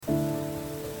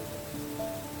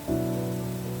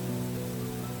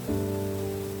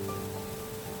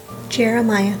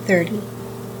Jeremiah 30.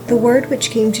 The word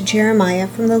which came to Jeremiah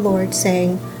from the Lord,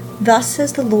 saying, Thus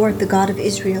says the Lord, the God of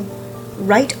Israel,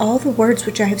 Write all the words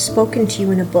which I have spoken to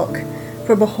you in a book.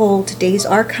 For behold, days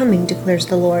are coming, declares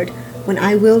the Lord, when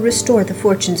I will restore the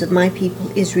fortunes of my people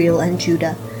Israel and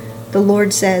Judah. The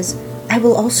Lord says, I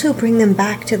will also bring them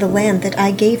back to the land that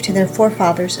I gave to their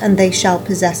forefathers, and they shall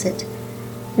possess it.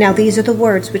 Now these are the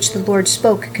words which the Lord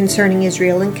spoke concerning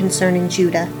Israel and concerning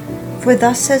Judah. For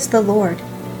thus says the Lord,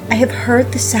 I have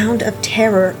heard the sound of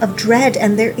terror, of dread,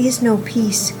 and there is no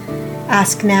peace.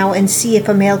 Ask now and see if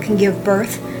a male can give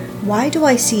birth. Why do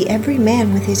I see every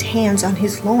man with his hands on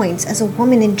his loins as a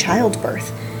woman in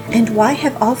childbirth? And why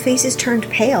have all faces turned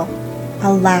pale?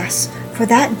 Alas, for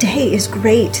that day is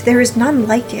great, there is none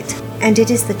like it, and it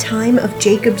is the time of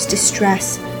Jacob's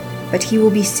distress, but he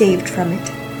will be saved from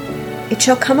it. It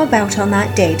shall come about on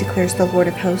that day, declares the Lord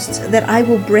of hosts, that I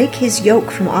will break his yoke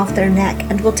from off their neck,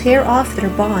 and will tear off their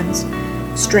bonds.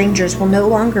 Strangers will no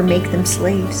longer make them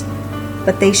slaves.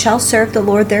 But they shall serve the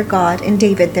Lord their God, and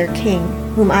David their king,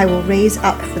 whom I will raise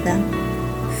up for them.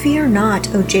 Fear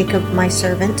not, O Jacob my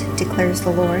servant, declares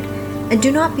the Lord, and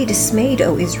do not be dismayed,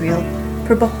 O Israel,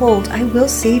 for behold, I will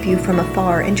save you from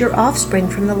afar, and your offspring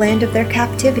from the land of their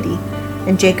captivity.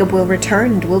 And Jacob will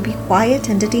return and will be quiet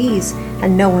and at ease,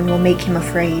 and no one will make him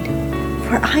afraid.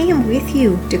 For I am with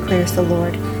you, declares the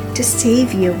Lord, to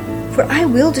save you. For I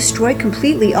will destroy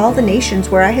completely all the nations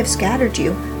where I have scattered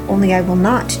you, only I will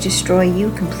not destroy you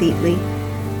completely.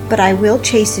 But I will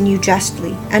chasten you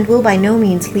justly, and will by no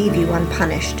means leave you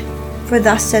unpunished. For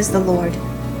thus says the Lord,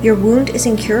 Your wound is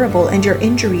incurable, and your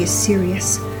injury is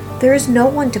serious. There is no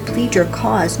one to plead your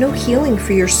cause, no healing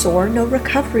for your sore, no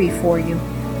recovery for you.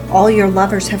 All your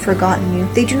lovers have forgotten you,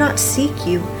 they do not seek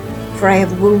you. For I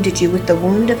have wounded you with the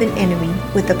wound of an enemy,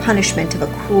 with the punishment of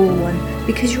a cruel one,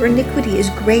 because your iniquity is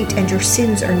great and your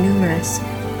sins are numerous.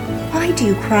 Why do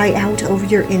you cry out over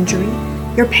your injury?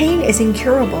 Your pain is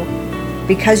incurable.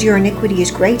 Because your iniquity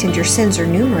is great and your sins are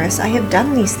numerous, I have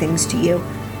done these things to you.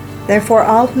 Therefore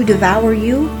all who devour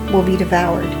you will be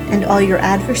devoured, and all your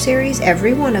adversaries,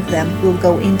 every one of them, will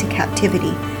go into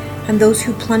captivity. And those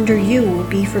who plunder you will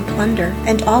be for plunder,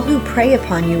 and all who prey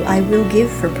upon you I will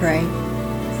give for prey.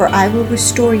 For I will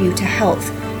restore you to health,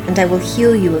 and I will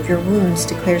heal you of your wounds,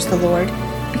 declares the Lord,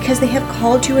 because they have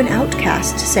called you an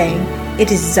outcast, saying,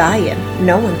 It is Zion,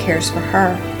 no one cares for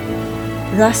her.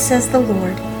 Thus says the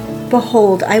Lord,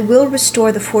 Behold, I will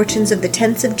restore the fortunes of the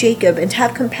tents of Jacob, and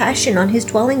have compassion on his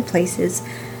dwelling places.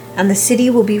 And the city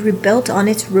will be rebuilt on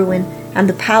its ruin, and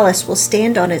the palace will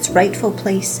stand on its rightful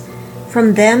place.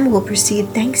 From them will proceed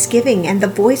thanksgiving and the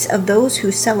voice of those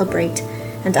who celebrate,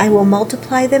 and I will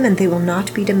multiply them, and they will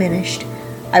not be diminished.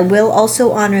 I will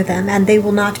also honor them, and they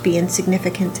will not be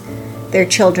insignificant. Their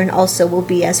children also will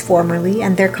be as formerly,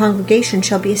 and their congregation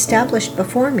shall be established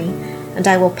before me, and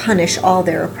I will punish all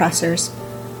their oppressors.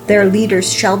 Their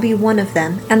leaders shall be one of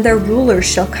them, and their rulers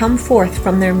shall come forth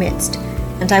from their midst,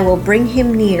 and I will bring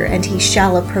him near, and he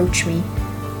shall approach me.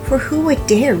 For who would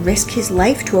dare risk his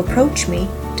life to approach me,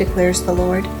 declares the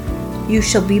Lord. You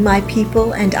shall be my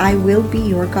people, and I will be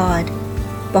your God.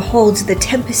 Behold the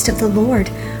tempest of the Lord.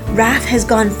 Wrath has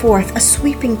gone forth, a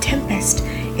sweeping tempest.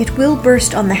 It will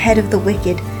burst on the head of the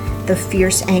wicked. The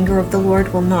fierce anger of the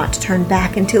Lord will not turn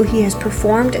back until he has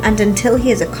performed and until he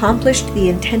has accomplished the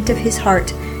intent of his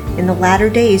heart. In the latter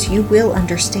days you will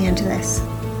understand this.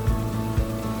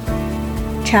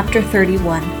 Chapter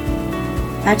 31.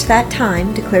 At that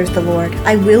time, declares the Lord,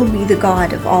 I will be the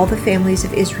God of all the families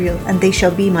of Israel, and they shall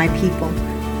be my people.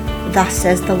 Thus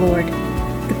says the Lord,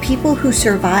 the people who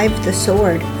survived the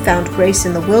sword found grace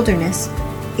in the wilderness,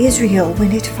 Israel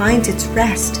when it finds its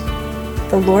rest.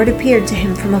 The Lord appeared to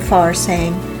him from afar,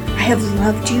 saying, I have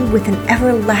loved you with an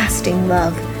everlasting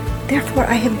love. Therefore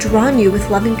I have drawn you with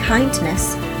loving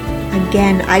kindness.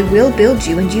 Again I will build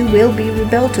you, and you will be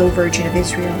rebuilt, O Virgin of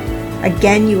Israel.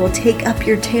 Again you will take up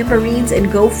your tambourines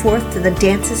and go forth to the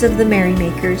dances of the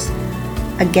merrymakers.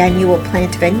 Again you will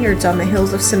plant vineyards on the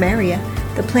hills of Samaria.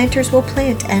 The planters will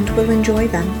plant and will enjoy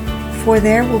them. For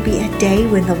there will be a day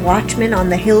when the watchmen on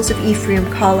the hills of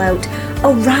Ephraim call out,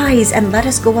 Arise, and let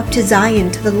us go up to Zion,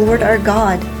 to the Lord our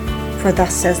God. For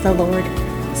thus says the Lord,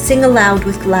 Sing aloud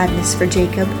with gladness for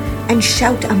Jacob, and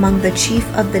shout among the chief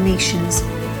of the nations.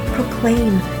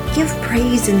 Proclaim, give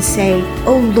praise, and say,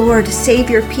 O Lord, save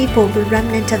your people, the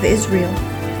remnant of Israel.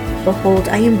 Behold,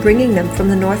 I am bringing them from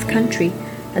the north country,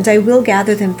 and I will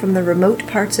gather them from the remote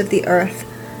parts of the earth.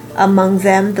 Among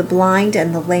them the blind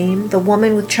and the lame, the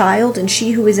woman with child, and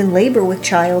she who is in labor with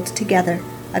child, together.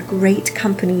 A great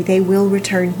company they will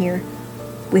return here.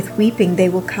 With weeping they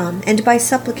will come, and by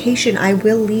supplication I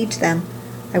will lead them.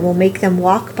 I will make them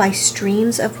walk by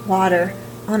streams of water,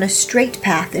 on a straight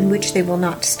path in which they will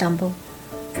not stumble.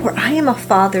 For I am a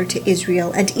father to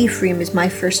Israel, and Ephraim is my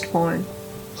firstborn.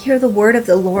 Hear the word of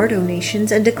the Lord, O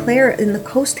nations, and declare in the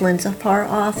coastlands afar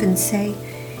off, and say,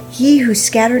 He who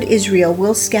scattered Israel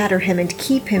will scatter him, and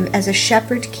keep him as a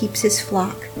shepherd keeps his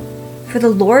flock. For the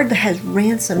Lord has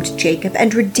ransomed Jacob,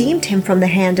 and redeemed him from the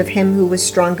hand of him who was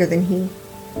stronger than he.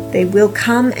 They will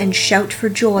come and shout for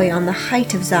joy on the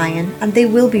height of Zion, and they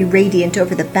will be radiant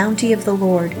over the bounty of the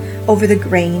Lord, over the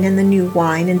grain and the new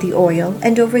wine and the oil,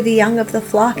 and over the young of the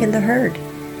flock and the herd.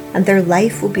 And their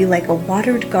life will be like a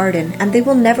watered garden, and they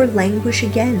will never languish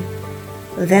again.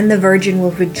 Then the virgin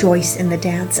will rejoice in the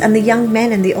dance, and the young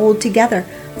men and the old together,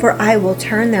 for I will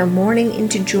turn their mourning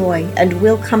into joy, and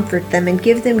will comfort them and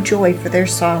give them joy for their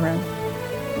sorrow.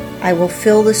 I will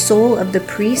fill the soul of the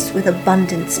priests with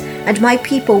abundance, and my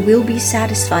people will be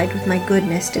satisfied with my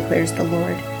goodness, declares the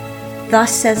Lord.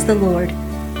 Thus says the Lord,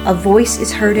 a voice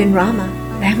is heard in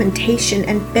Ramah, lamentation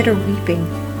and bitter weeping.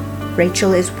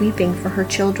 Rachel is weeping for her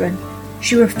children.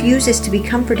 She refuses to be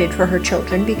comforted for her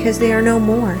children because they are no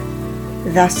more.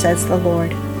 Thus says the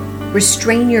Lord,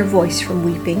 restrain your voice from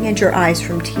weeping and your eyes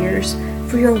from tears,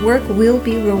 for your work will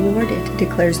be rewarded,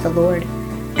 declares the Lord,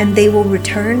 and they will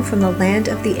return from the land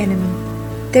of the enemy.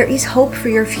 There is hope for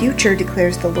your future,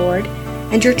 declares the Lord,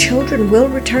 and your children will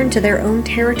return to their own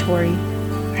territory.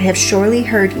 I have surely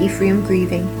heard Ephraim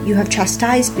grieving. You have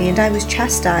chastised me, and I was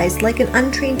chastised like an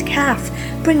untrained calf.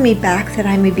 Bring me back that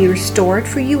I may be restored,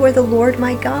 for you are the Lord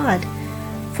my God.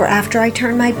 For after I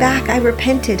turned my back, I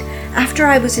repented. After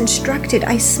I was instructed,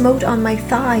 I smote on my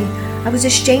thigh. I was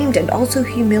ashamed and also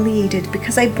humiliated,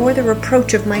 because I bore the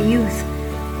reproach of my youth.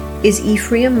 Is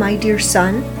Ephraim my dear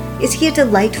son? Is he a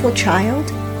delightful child?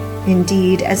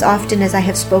 Indeed, as often as I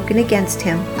have spoken against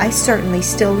him, I certainly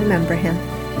still remember him.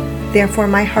 Therefore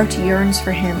my heart yearns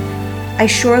for him. I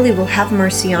surely will have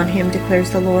mercy on him,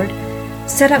 declares the Lord.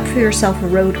 Set up for yourself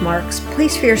road marks,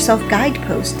 place for yourself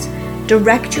guideposts.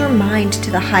 Direct your mind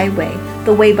to the highway,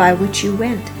 the way by which you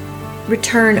went.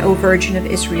 Return, O Virgin of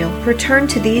Israel, return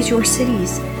to these your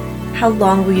cities. How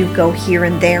long will you go here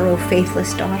and there, O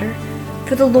faithless daughter?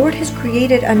 For the Lord has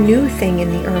created a new thing in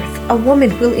the earth. A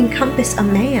woman will encompass a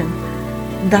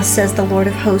man. Thus says the Lord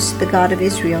of hosts, the God of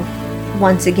Israel.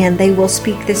 Once again they will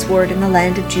speak this word in the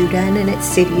land of Judah and in its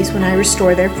cities when I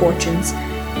restore their fortunes.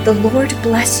 The Lord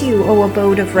bless you, O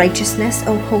abode of righteousness,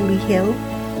 O holy hill.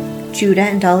 Judah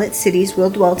and all its cities will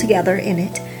dwell together in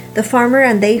it, the farmer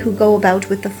and they who go about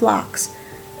with the flocks.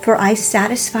 For I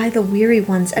satisfy the weary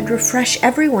ones and refresh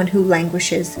everyone who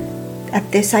languishes.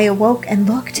 At this I awoke and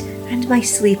looked, and my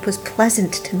sleep was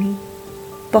pleasant to me.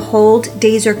 Behold,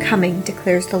 days are coming,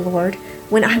 declares the Lord,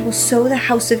 when I will sow the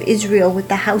house of Israel with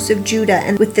the house of Judah,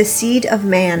 and with the seed of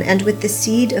man, and with the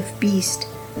seed of beast.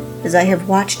 As I have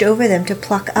watched over them to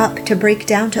pluck up, to break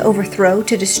down, to overthrow,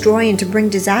 to destroy, and to bring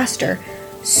disaster,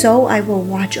 so I will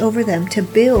watch over them to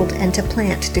build and to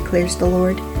plant, declares the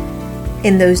Lord.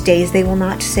 In those days they will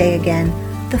not say again,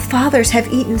 the fathers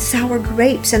have eaten sour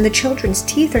grapes, and the children's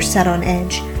teeth are set on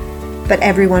edge. But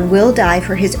everyone will die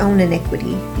for his own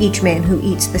iniquity. Each man who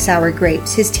eats the sour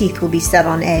grapes, his teeth will be set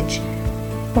on edge.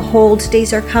 Behold,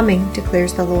 days are coming,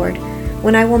 declares the Lord,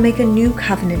 when I will make a new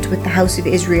covenant with the house of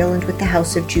Israel and with the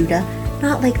house of Judah,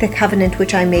 not like the covenant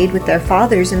which I made with their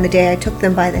fathers in the day I took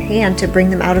them by the hand to bring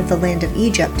them out of the land of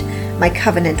Egypt, my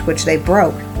covenant which they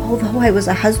broke, although I was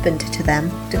a husband to them,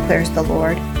 declares the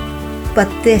Lord.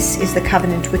 But this is the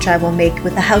covenant which I will make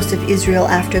with the house of Israel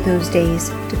after those days,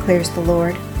 declares the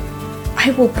Lord.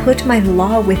 I will put my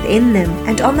law within them,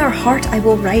 and on their heart I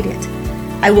will write it.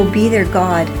 I will be their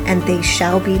God, and they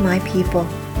shall be my people.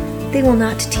 They will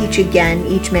not teach again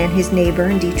each man his neighbor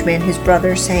and each man his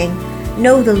brother, saying,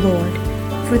 Know the Lord,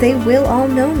 for they will all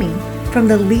know me, from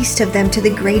the least of them to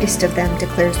the greatest of them,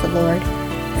 declares the Lord.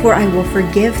 For I will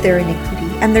forgive their iniquity,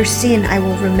 and their sin I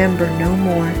will remember no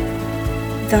more.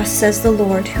 Thus says the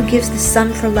Lord, who gives the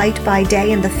sun for light by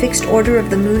day, and the fixed order of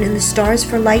the moon and the stars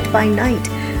for light by night,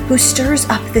 who stirs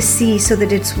up the sea so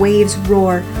that its waves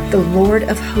roar. The Lord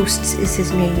of hosts is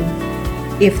his name.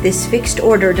 If this fixed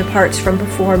order departs from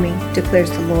before me,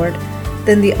 declares the Lord,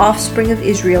 then the offspring of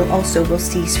Israel also will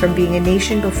cease from being a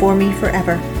nation before me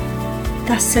forever.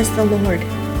 Thus says the Lord,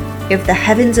 if the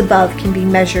heavens above can be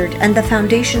measured, and the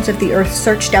foundations of the earth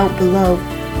searched out below,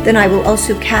 then I will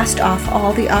also cast off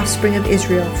all the offspring of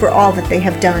Israel for all that they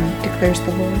have done, declares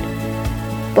the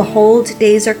Lord. Behold,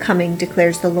 days are coming,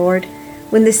 declares the Lord,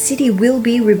 when the city will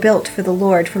be rebuilt for the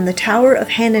Lord from the tower of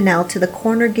Hananel to the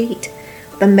corner gate.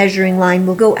 The measuring line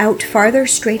will go out farther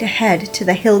straight ahead to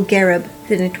the hill Gareb,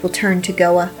 then it will turn to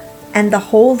Goah. and the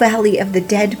whole valley of the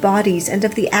dead bodies and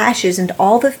of the ashes and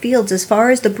all the fields as far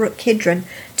as the brook Kidron,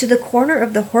 to the corner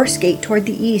of the horse gate toward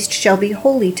the east, shall be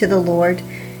holy to the Lord.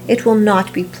 It will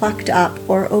not be plucked up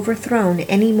or overthrown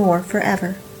any more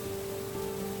forever.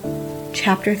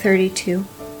 Chapter 32.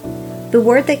 The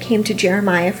word that came to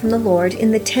Jeremiah from the Lord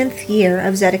in the 10th year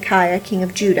of Zedekiah king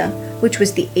of Judah, which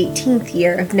was the 18th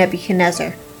year of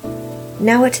Nebuchadnezzar.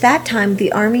 Now at that time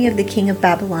the army of the king of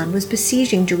Babylon was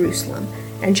besieging Jerusalem,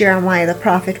 and Jeremiah the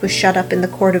prophet was shut up in the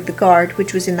court of the guard,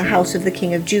 which was in the house of the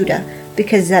king of Judah,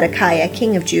 because Zedekiah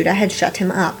king of Judah had shut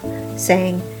him up,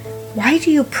 saying, Why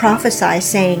do you prophesy,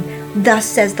 saying, Thus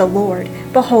says the Lord,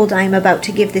 Behold, I am about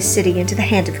to give this city into the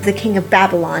hand of the king of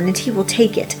Babylon, and he will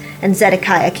take it, and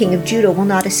Zedekiah king of Judah will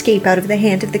not escape out of the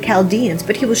hand of the Chaldeans,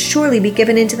 but he will surely be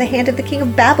given into the hand of the king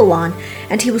of Babylon,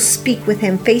 and he will speak with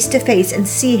him face to face and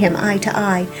see him eye to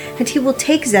eye, and he will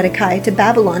take Zedekiah to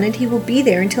Babylon, and he will be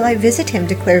there until I visit him,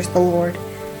 declares the Lord.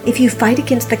 If you fight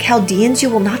against the Chaldeans, you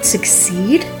will not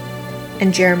succeed?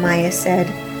 And Jeremiah said,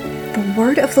 The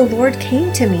word of the Lord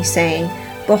came to me, saying,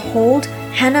 Behold,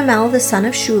 Hanamel the son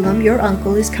of Shullam, your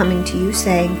uncle, is coming to you,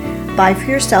 saying, Buy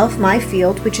for yourself my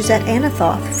field which is at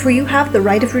Anathoth, for you have the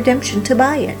right of redemption to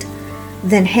buy it.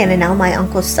 Then Hananel my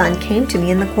uncle's son came to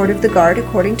me in the court of the guard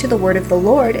according to the word of the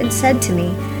Lord, and said to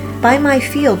me, Buy my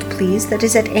field, please, that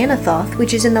is at Anathoth,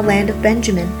 which is in the land of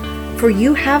Benjamin, for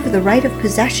you have the right of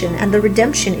possession, and the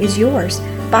redemption is yours.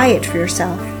 Buy it for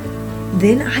yourself.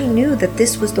 Then I knew that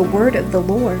this was the word of the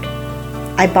Lord.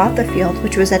 I bought the field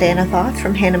which was at Anathoth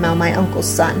from Hanamel my uncle's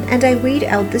son, and I weighed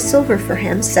out the silver for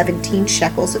him, 17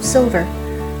 shekels of silver.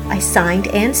 I signed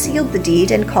and sealed the deed,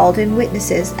 and called in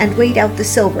witnesses, and weighed out the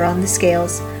silver on the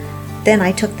scales. Then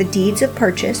I took the deeds of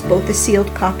purchase, both the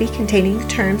sealed copy containing the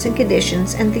terms and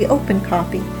conditions, and the open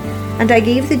copy. And I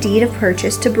gave the deed of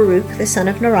purchase to Baruch the son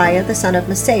of Neriah the son of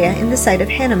Maaseiah in the sight of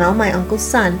Hanamel my uncle's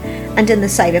son, and in the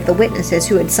sight of the witnesses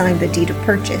who had signed the deed of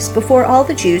purchase, before all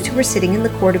the Jews who were sitting in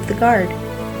the court of the guard.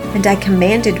 And I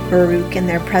commanded Baruch in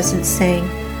their presence, saying,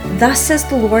 Thus says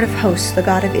the Lord of hosts, the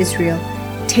God of Israel,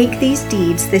 Take these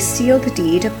deeds, this sealed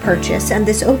deed of purchase and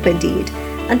this open deed,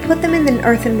 and put them in an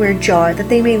earthenware jar, that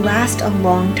they may last a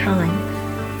long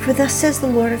time. For thus says the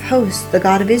Lord of hosts, the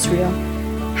God of Israel,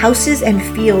 Houses and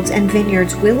fields and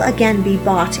vineyards will again be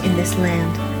bought in this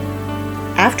land.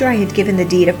 After I had given the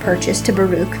deed of purchase to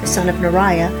Baruch the son of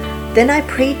Neriah, then I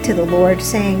prayed to the Lord,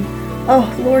 saying,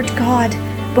 O Lord God,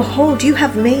 behold, you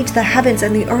have made the heavens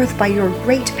and the earth by your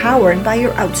great power and by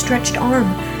your outstretched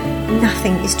arm.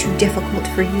 Nothing is too difficult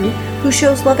for you, who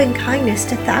shows loving kindness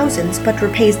to thousands, but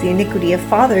repays the iniquity of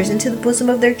fathers into the bosom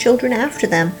of their children after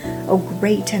them, O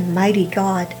great and mighty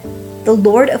God. The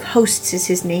Lord of hosts is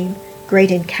his name, great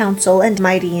in counsel and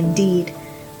mighty in deed,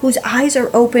 whose eyes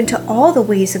are open to all the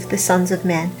ways of the sons of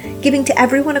men, giving to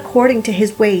everyone according to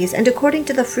his ways and according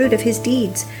to the fruit of his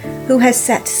deeds, who has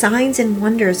set signs and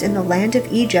wonders in the land of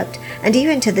Egypt, and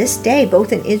even to this day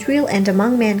both in Israel and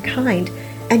among mankind,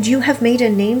 and you have made a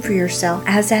name for yourself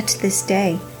as at this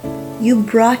day. You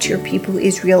brought your people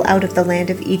Israel out of the land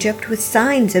of Egypt with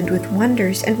signs and with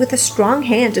wonders, and with a strong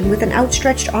hand and with an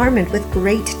outstretched arm and with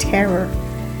great terror,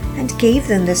 and gave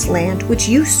them this land which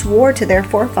you swore to their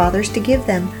forefathers to give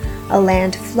them, a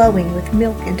land flowing with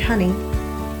milk and honey.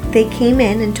 They came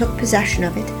in and took possession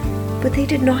of it, but they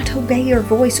did not obey your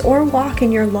voice or walk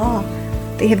in your law.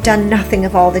 They have done nothing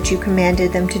of all that you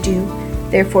commanded them to do.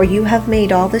 Therefore you have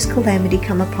made all this calamity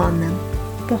come upon them.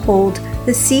 Behold,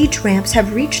 the siege ramps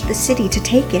have reached the city to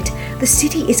take it. The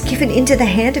city is given into the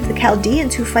hand of the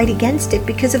Chaldeans who fight against it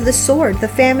because of the sword, the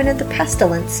famine, and the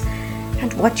pestilence.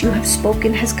 And what you have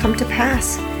spoken has come to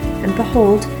pass. And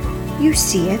behold, you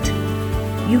see it.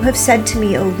 You have said to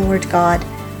me, O Lord God,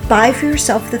 Buy for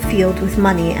yourself the field with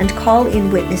money, and call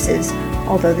in witnesses,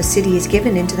 although the city is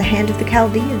given into the hand of the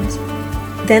Chaldeans.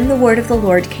 Then the word of the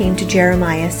Lord came to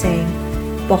Jeremiah, saying,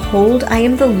 Behold, I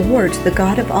am the Lord, the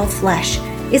God of all flesh.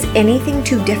 Is anything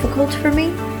too difficult for me?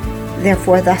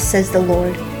 Therefore thus says the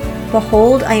Lord,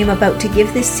 Behold, I am about to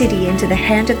give this city into the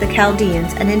hand of the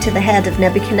Chaldeans, and into the hand of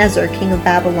Nebuchadnezzar king of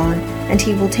Babylon, and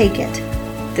he will take it.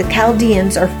 The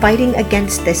Chaldeans are fighting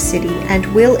against this city, and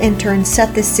will in turn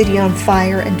set this city on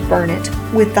fire and burn it,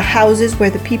 with the houses where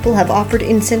the people have offered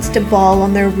incense to Baal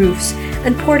on their roofs,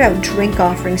 and poured out drink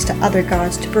offerings to other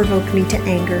gods to provoke me to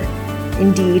anger.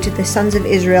 Indeed, the sons of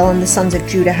Israel and the sons of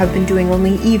Judah have been doing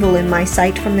only evil in my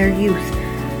sight from their youth.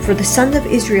 For the sons of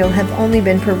Israel have only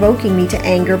been provoking me to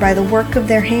anger by the work of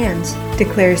their hands,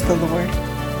 declares the Lord.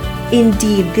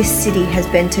 Indeed, this city has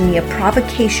been to me a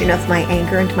provocation of my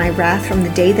anger and my wrath from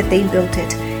the day that they built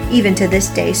it, even to this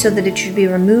day, so that it should be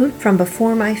removed from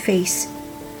before my face.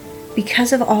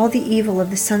 Because of all the evil of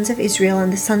the sons of Israel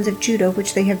and the sons of Judah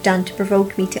which they have done to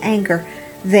provoke me to anger,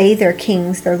 they, their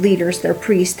kings, their leaders, their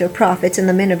priests, their prophets, and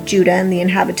the men of Judah and the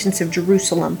inhabitants of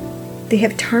Jerusalem, they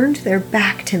have turned their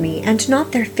back to me, and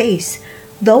not their face.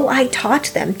 Though I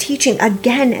taught them, teaching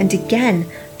again and again,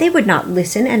 they would not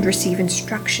listen and receive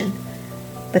instruction.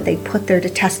 But they put their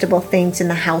detestable things in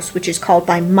the house which is called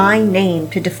by my name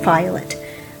to defile it.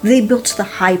 They built the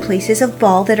high places of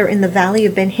Baal that are in the valley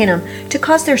of Ben Hinnom, to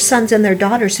cause their sons and their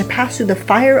daughters to pass through the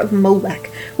fire of Molech,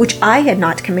 which I had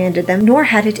not commanded them, nor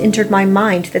had it entered my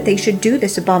mind that they should do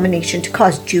this abomination to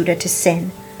cause Judah to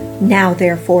sin. Now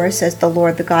therefore, says the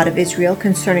Lord, the God of Israel,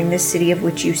 concerning this city of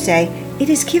which you say, it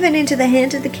is given into the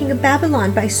hand of the king of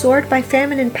Babylon by sword, by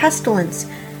famine, and pestilence.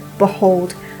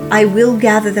 Behold, I will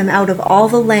gather them out of all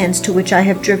the lands to which I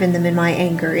have driven them in my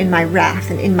anger, in my wrath,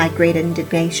 and in my great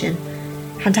indignation.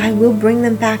 And I will bring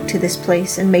them back to this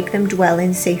place, and make them dwell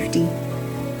in safety.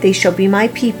 They shall be my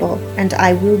people, and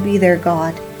I will be their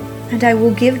God. And I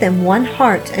will give them one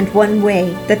heart and one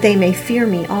way, that they may fear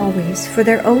me always, for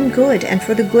their own good, and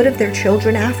for the good of their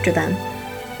children after them.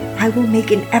 I will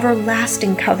make an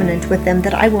everlasting covenant with them,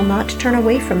 that I will not turn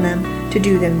away from them, to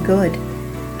do them good.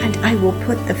 And I will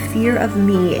put the fear of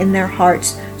me in their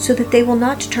hearts, so that they will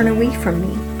not turn away from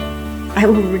me. I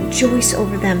will rejoice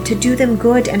over them, to do them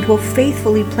good, and will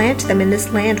faithfully plant them in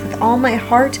this land with all my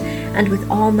heart and with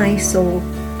all my soul.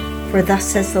 For thus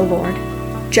says the Lord,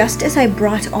 just as I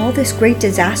brought all this great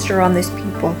disaster on this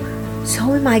people,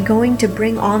 so am I going to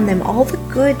bring on them all the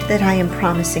good that I am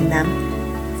promising them.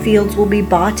 Fields will be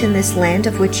bought in this land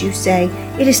of which you say,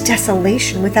 it is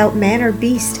desolation without man or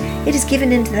beast, it is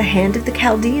given into the hand of the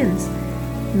Chaldeans.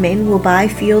 Men will buy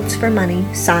fields for money,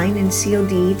 sign and seal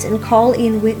deeds, and call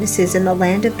in witnesses in the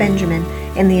land of Benjamin,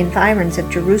 in the environs of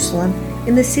Jerusalem,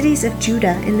 in the cities of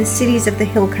Judah, in the cities of the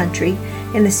hill country,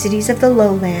 in the cities of the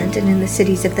lowland, and in the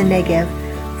cities of the Negev.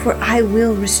 For I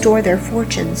will restore their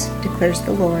fortunes, declares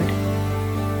the Lord.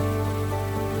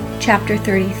 Chapter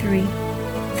 33.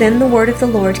 Then the word of the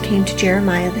Lord came to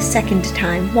Jeremiah the second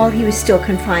time, while he was still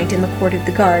confined in the court of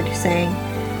the guard, saying,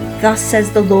 Thus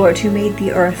says the Lord who made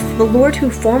the earth, the Lord who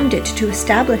formed it to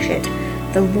establish it.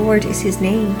 The Lord is his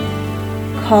name.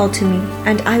 Call to me,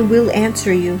 and I will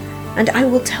answer you, and I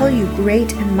will tell you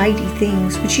great and mighty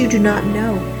things which you do not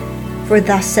know. For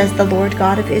thus says the Lord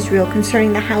God of Israel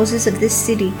concerning the houses of this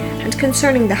city, and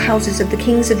concerning the houses of the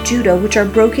kings of Judah, which are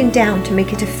broken down to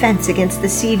make a defense against the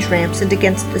siege ramps and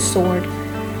against the sword.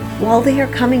 While they are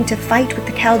coming to fight with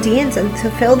the Chaldeans, and to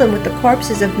fill them with the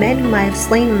corpses of men whom I have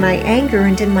slain in my anger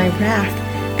and in my wrath,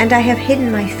 and I have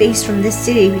hidden my face from this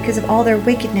city because of all their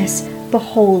wickedness,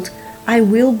 behold, I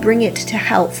will bring it to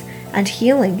health and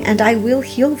healing, and I will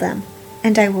heal them,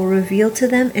 and I will reveal to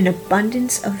them an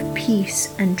abundance of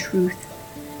peace and truth.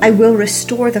 I will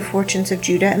restore the fortunes of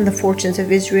Judah and the fortunes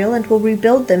of Israel, and will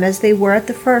rebuild them as they were at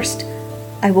the first.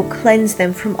 I will cleanse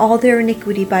them from all their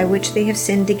iniquity by which they have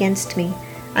sinned against me,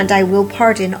 and I will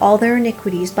pardon all their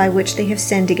iniquities by which they have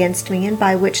sinned against me, and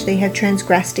by which they have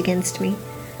transgressed against me.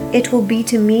 It will be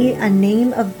to me a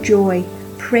name of joy,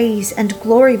 praise, and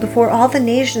glory before all the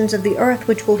nations of the earth,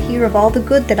 which will hear of all the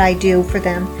good that I do for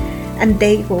them, and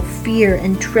they will fear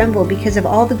and tremble because of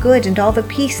all the good and all the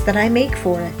peace that I make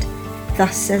for it.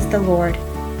 Thus says the Lord,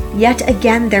 Yet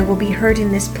again there will be heard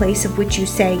in this place of which you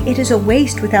say, It is a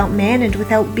waste without man and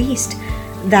without beast,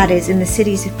 that is, in the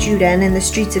cities of Judah and in the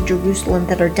streets of Jerusalem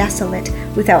that are desolate,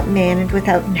 without man and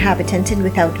without inhabitant and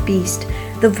without beast,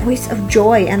 the voice of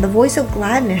joy and the voice of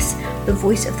gladness, the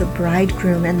voice of the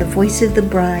bridegroom and the voice of the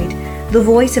bride, the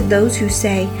voice of those who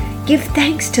say, Give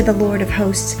thanks to the Lord of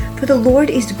hosts, for the Lord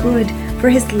is good, for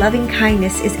his loving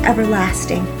kindness is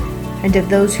everlasting, and of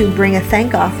those who bring a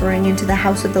thank offering into the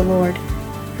house of the Lord.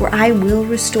 For I will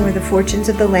restore the fortunes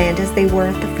of the land as they were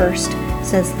at the first,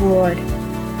 says the Lord.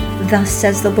 Thus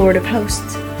says the Lord of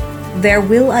hosts, There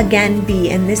will again be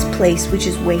in this place which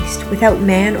is waste, without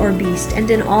man or beast, and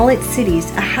in all its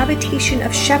cities a habitation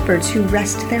of shepherds who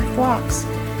rest their flocks.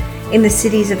 In the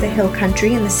cities of the hill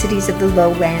country, in the cities of the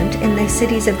lowland, in the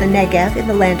cities of the Negev, in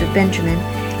the land of Benjamin,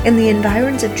 in the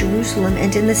environs of Jerusalem,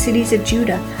 and in the cities of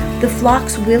Judah, the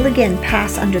flocks will again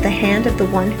pass under the hand of the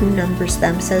one who numbers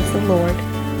them, says the Lord.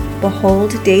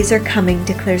 Behold, days are coming,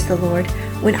 declares the Lord,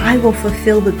 when I will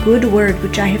fulfill the good word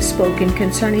which I have spoken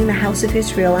concerning the house of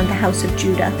Israel and the house of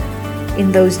Judah.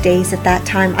 In those days at that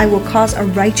time I will cause a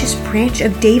righteous branch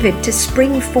of David to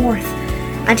spring forth,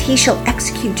 and he shall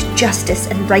execute justice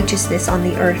and righteousness on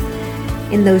the earth.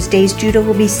 In those days Judah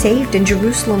will be saved, and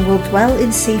Jerusalem will dwell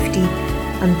in safety,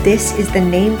 and this is the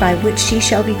name by which she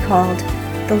shall be called,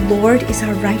 The Lord is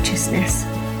our righteousness.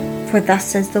 For thus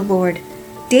says the Lord,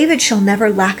 David shall never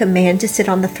lack a man to sit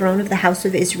on the throne of the house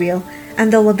of Israel,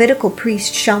 and the Levitical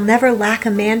priest shall never lack a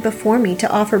man before me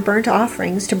to offer burnt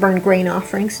offerings, to burn grain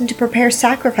offerings, and to prepare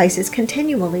sacrifices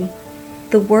continually.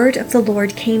 The word of the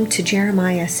Lord came to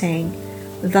Jeremiah, saying,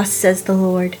 Thus says the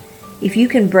Lord, if you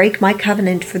can break my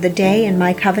covenant for the day and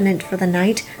my covenant for the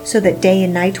night, so that day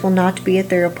and night will not be at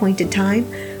their appointed time,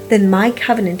 then my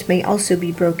covenant may also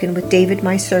be broken with David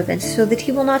my servant, so that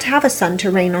he will not have a son to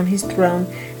reign on his throne,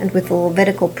 and with the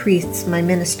Levitical priests my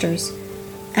ministers.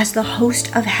 As the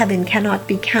host of heaven cannot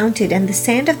be counted, and the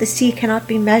sand of the sea cannot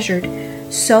be measured,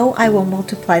 so I will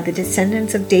multiply the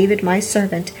descendants of David my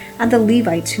servant, and the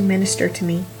Levites who minister to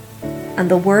me.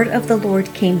 And the word of the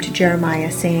Lord came to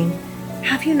Jeremiah, saying,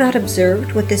 Have you not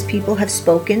observed what this people have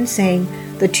spoken, saying,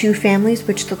 The 2 families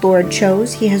which the Lord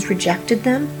chose, he has rejected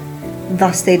them?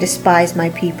 Thus they despise my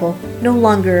people, no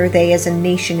longer are they as a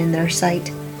nation in their sight.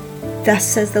 Thus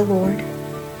says the Lord,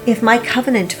 if my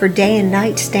covenant for day and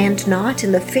night stand not,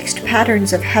 and the fixed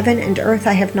patterns of heaven and earth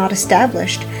I have not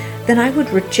established, then I would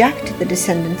reject the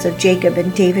descendants of Jacob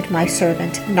and David my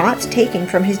servant, not taking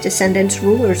from his descendants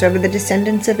rulers over the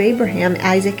descendants of Abraham,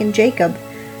 Isaac, and Jacob.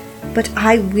 But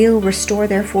I will restore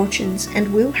their fortunes,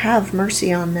 and will have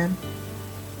mercy on them.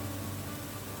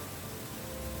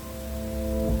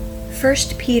 1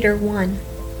 Peter 1.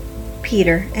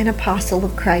 Peter, an apostle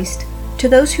of Christ, to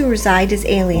those who reside as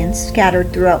aliens,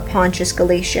 scattered throughout Pontus,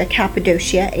 Galatia,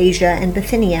 Cappadocia, Asia, and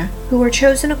Bithynia, who were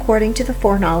chosen according to the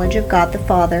foreknowledge of God the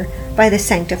Father, by the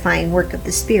sanctifying work of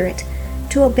the Spirit,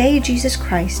 to obey Jesus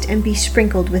Christ and be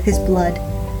sprinkled with his blood.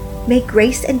 May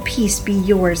grace and peace be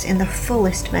yours in the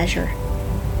fullest measure.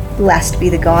 Blessed be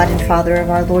the God and Father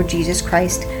of our Lord Jesus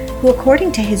Christ, who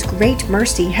according to his great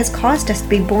mercy has caused us to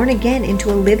be born again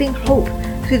into a living hope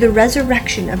through the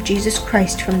resurrection of Jesus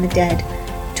Christ from the dead,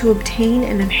 to obtain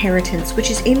an inheritance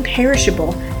which is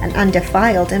imperishable and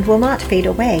undefiled and will not fade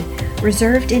away,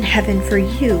 reserved in heaven for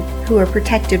you, who are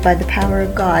protected by the power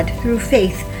of God through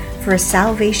faith, for a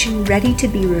salvation ready to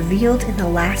be revealed in the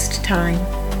last time.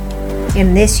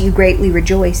 In this you greatly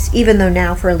rejoice, even though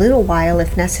now for a little while,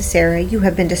 if necessary, you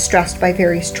have been distressed by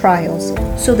various trials,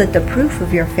 so that the proof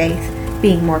of your faith,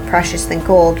 being more precious than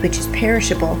gold, which is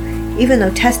perishable, even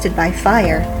though tested by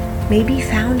fire, may be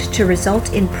found to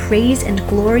result in praise and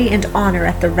glory and honor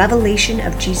at the revelation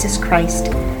of Jesus Christ.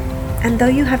 And though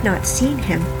you have not seen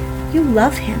him, you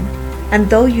love him. And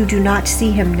though you do not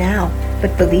see him now,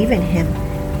 but believe in him,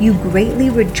 you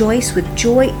greatly rejoice with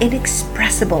joy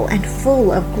inexpressible and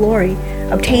full of glory,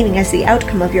 obtaining as the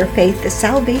outcome of your faith the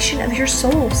salvation of your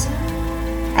souls.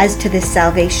 As to this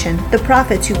salvation, the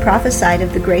prophets who prophesied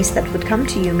of the grace that would come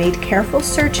to you made careful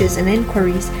searches and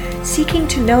inquiries, seeking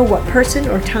to know what person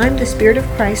or time the Spirit of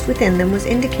Christ within them was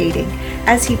indicating,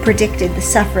 as he predicted the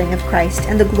suffering of Christ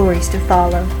and the glories to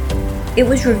follow. It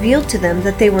was revealed to them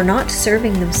that they were not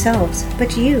serving themselves,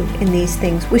 but you, in these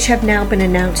things which have now been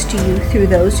announced to you through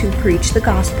those who preach the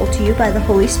gospel to you by the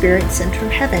Holy Spirit sent from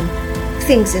heaven,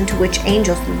 things into which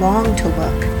angels long to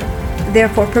look.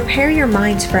 Therefore prepare your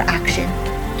minds for action.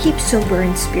 Keep sober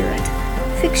in spirit.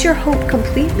 Fix your hope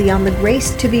completely on the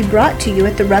grace to be brought to you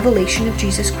at the revelation of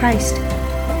Jesus Christ.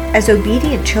 As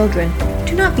obedient children,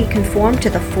 do not be conformed to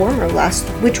the former lusts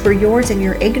which were yours in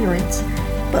your ignorance,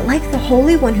 but like the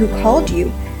Holy One who called you,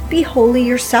 be holy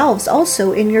yourselves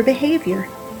also in your behavior,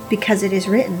 because it is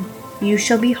written, You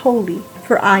shall be holy,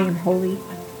 for I am holy.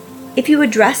 If you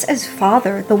address as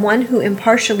Father the one who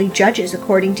impartially judges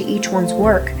according to each one's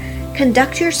work,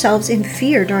 conduct yourselves in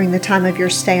fear during the time of your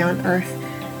stay on earth,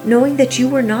 knowing that you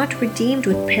were not redeemed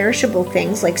with perishable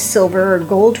things like silver or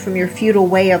gold from your feudal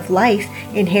way of life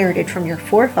inherited from your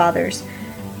forefathers,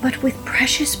 but with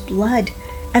precious blood,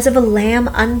 as of a lamb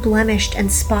unblemished and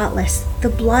spotless, the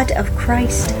blood of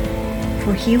Christ.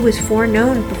 For he was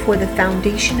foreknown before the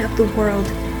foundation of the world,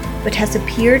 but has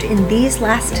appeared in these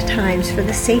last times for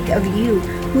the sake of you,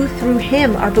 who through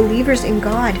him are believers in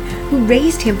God, who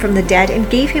raised him from the dead and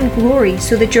gave him glory,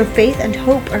 so that your faith and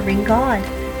hope are in God.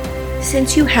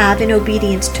 Since you have, in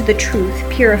obedience to the truth,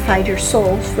 purified your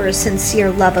souls for a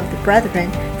sincere love of the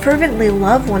brethren, fervently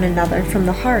love one another from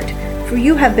the heart. For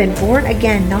you have been born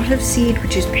again, not of seed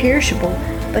which is perishable,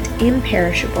 but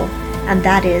imperishable, and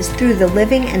that is, through the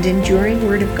living and enduring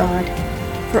word of God.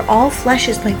 For all flesh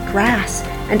is like grass,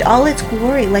 and all its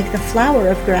glory like the flower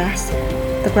of grass.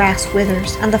 The grass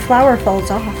withers, and the flower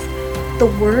falls off.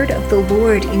 The word of the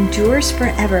Lord endures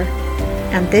forever.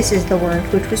 And this is the word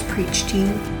which was preached to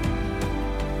you.